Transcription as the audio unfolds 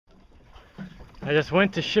I just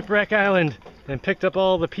went to Shipwreck Island and picked up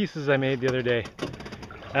all the pieces I made the other day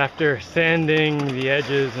after sanding the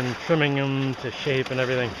edges and trimming them to shape and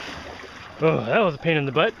everything. Oh, that was a pain in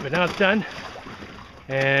the butt, but now it's done.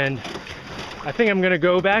 And I think I'm gonna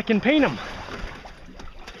go back and paint them.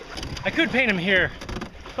 I could paint them here,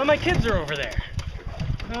 but my kids are over there.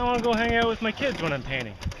 I don't want to go hang out with my kids when I'm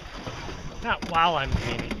painting. Not while I'm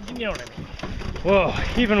painting, you know what I mean. Whoa,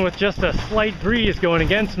 even with just a slight breeze going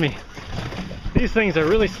against me, these things are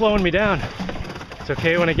really slowing me down. It's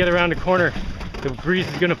okay, when I get around a corner, the breeze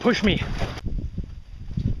is gonna push me.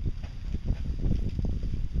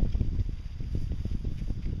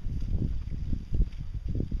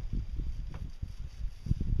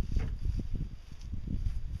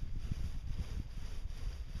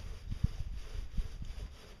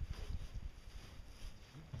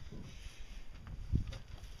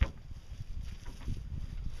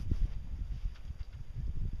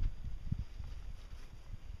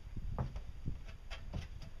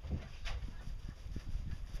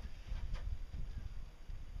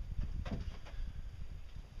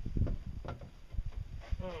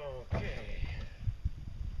 Okay.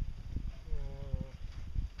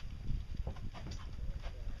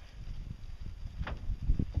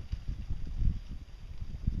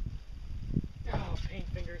 Oh, paint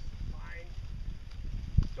fingers, fine.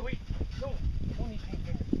 Oh wait, no, don't need paint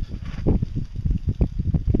fingers.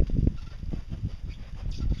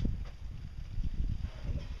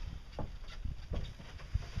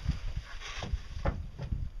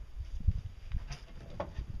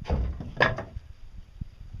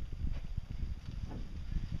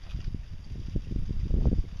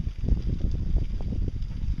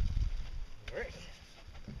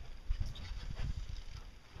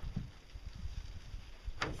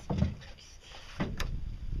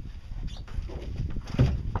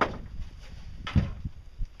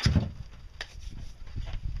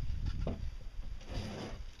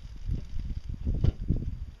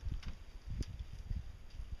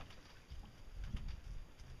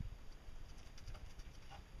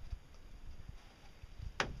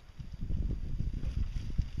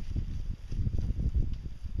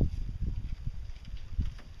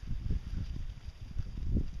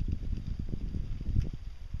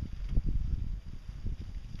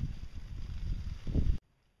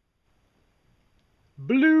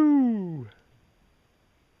 Blue!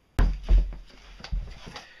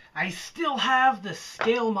 I still have the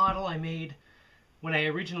scale model I made when I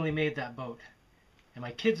originally made that boat. And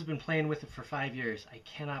my kids have been playing with it for 5 years. I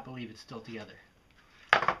cannot believe it's still together.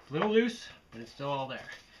 It's a little loose, but it's still all there.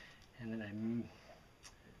 And then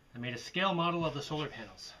I made a scale model of the solar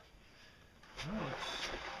panels. Oh,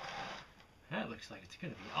 that looks like it's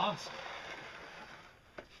going to be awesome.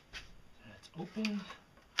 That's open.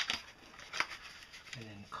 And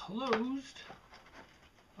then closed.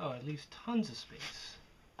 Oh, it leaves tons of space.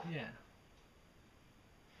 Yeah.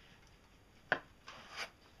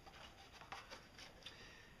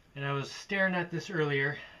 And I was staring at this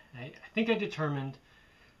earlier. I think I determined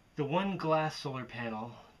the one glass solar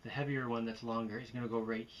panel, the heavier one that's longer, is going to go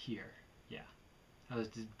right here. Yeah. I was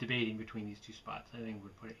debating between these two spots. I think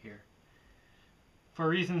we'd put it here. For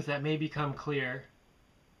reasons that may become clear,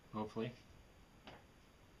 hopefully.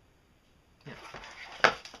 Yeah.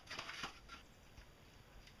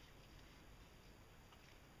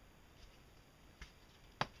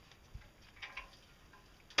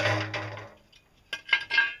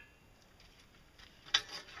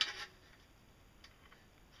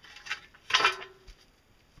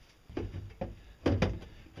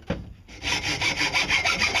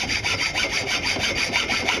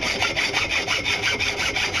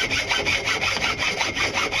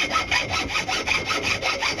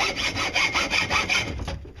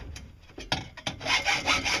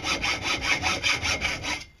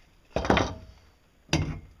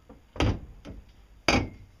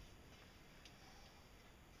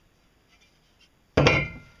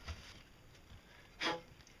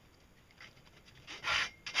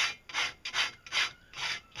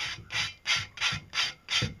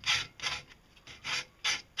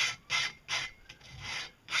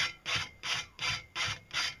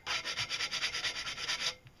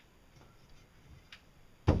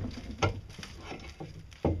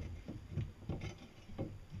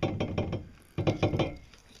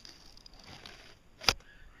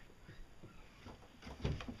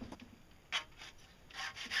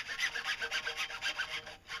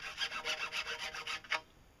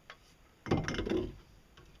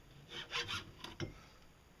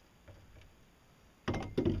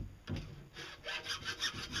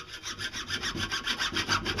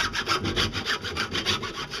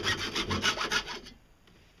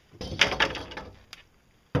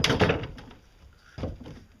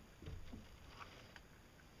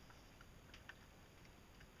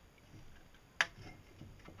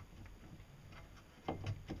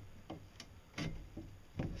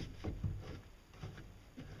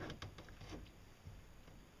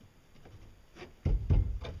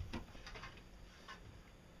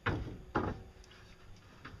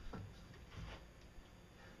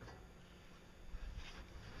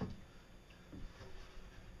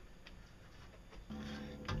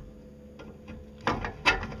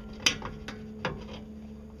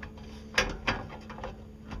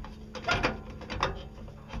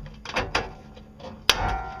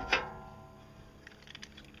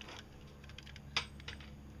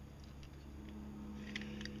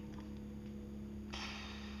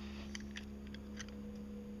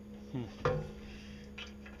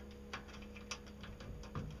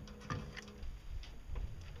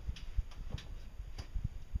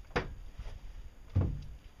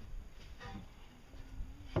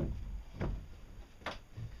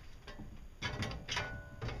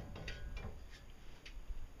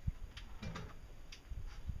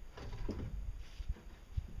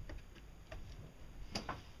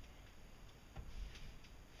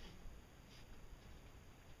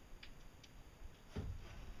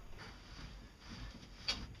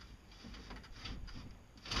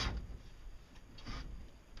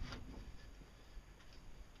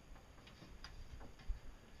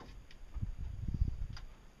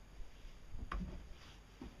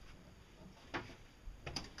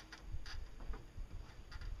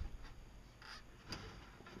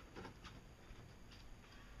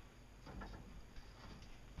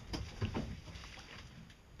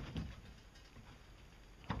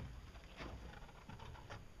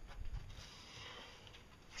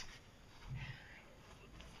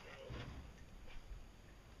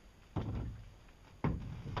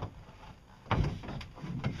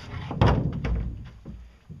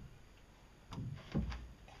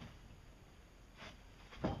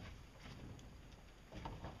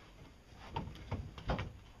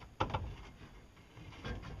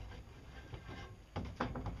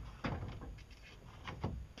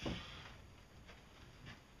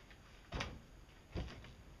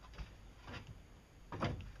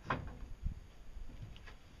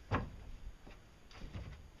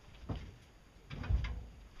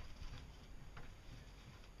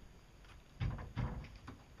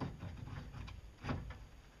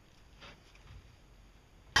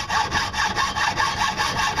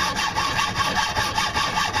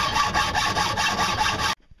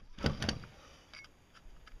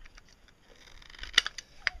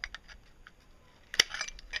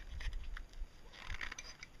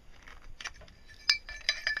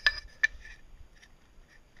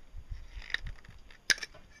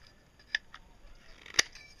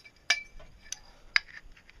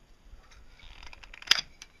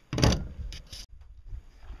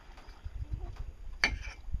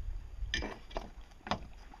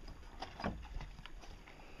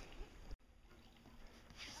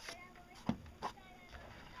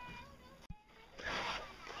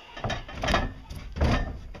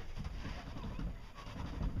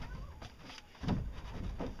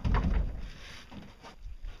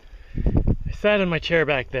 sat in my chair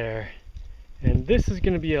back there, and this is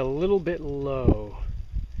going to be a little bit low.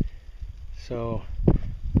 So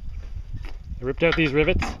I ripped out these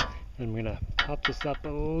rivets, and I'm going to pop this up a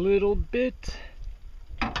little bit.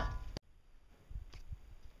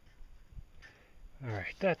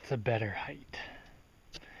 Alright, that's a better height.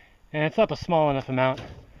 And it's up a small enough amount.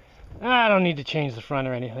 I don't need to change the front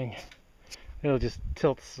or anything. It'll just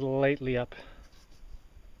tilt slightly up.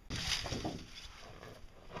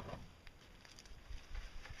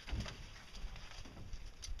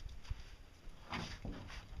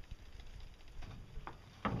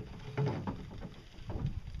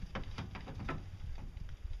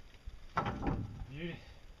 Beauty.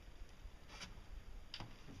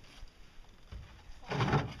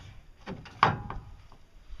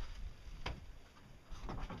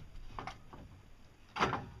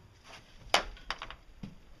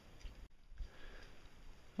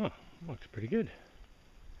 Oh, looks pretty good.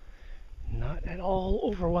 Not at all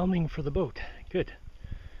overwhelming for the boat. Good.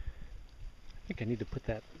 I think I need to put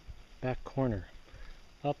that back corner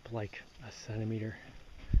up like a centimeter.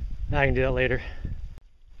 I can do that later.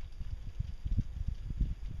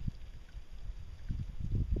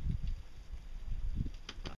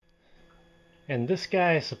 And this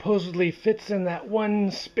guy supposedly fits in that one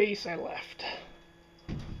space I left.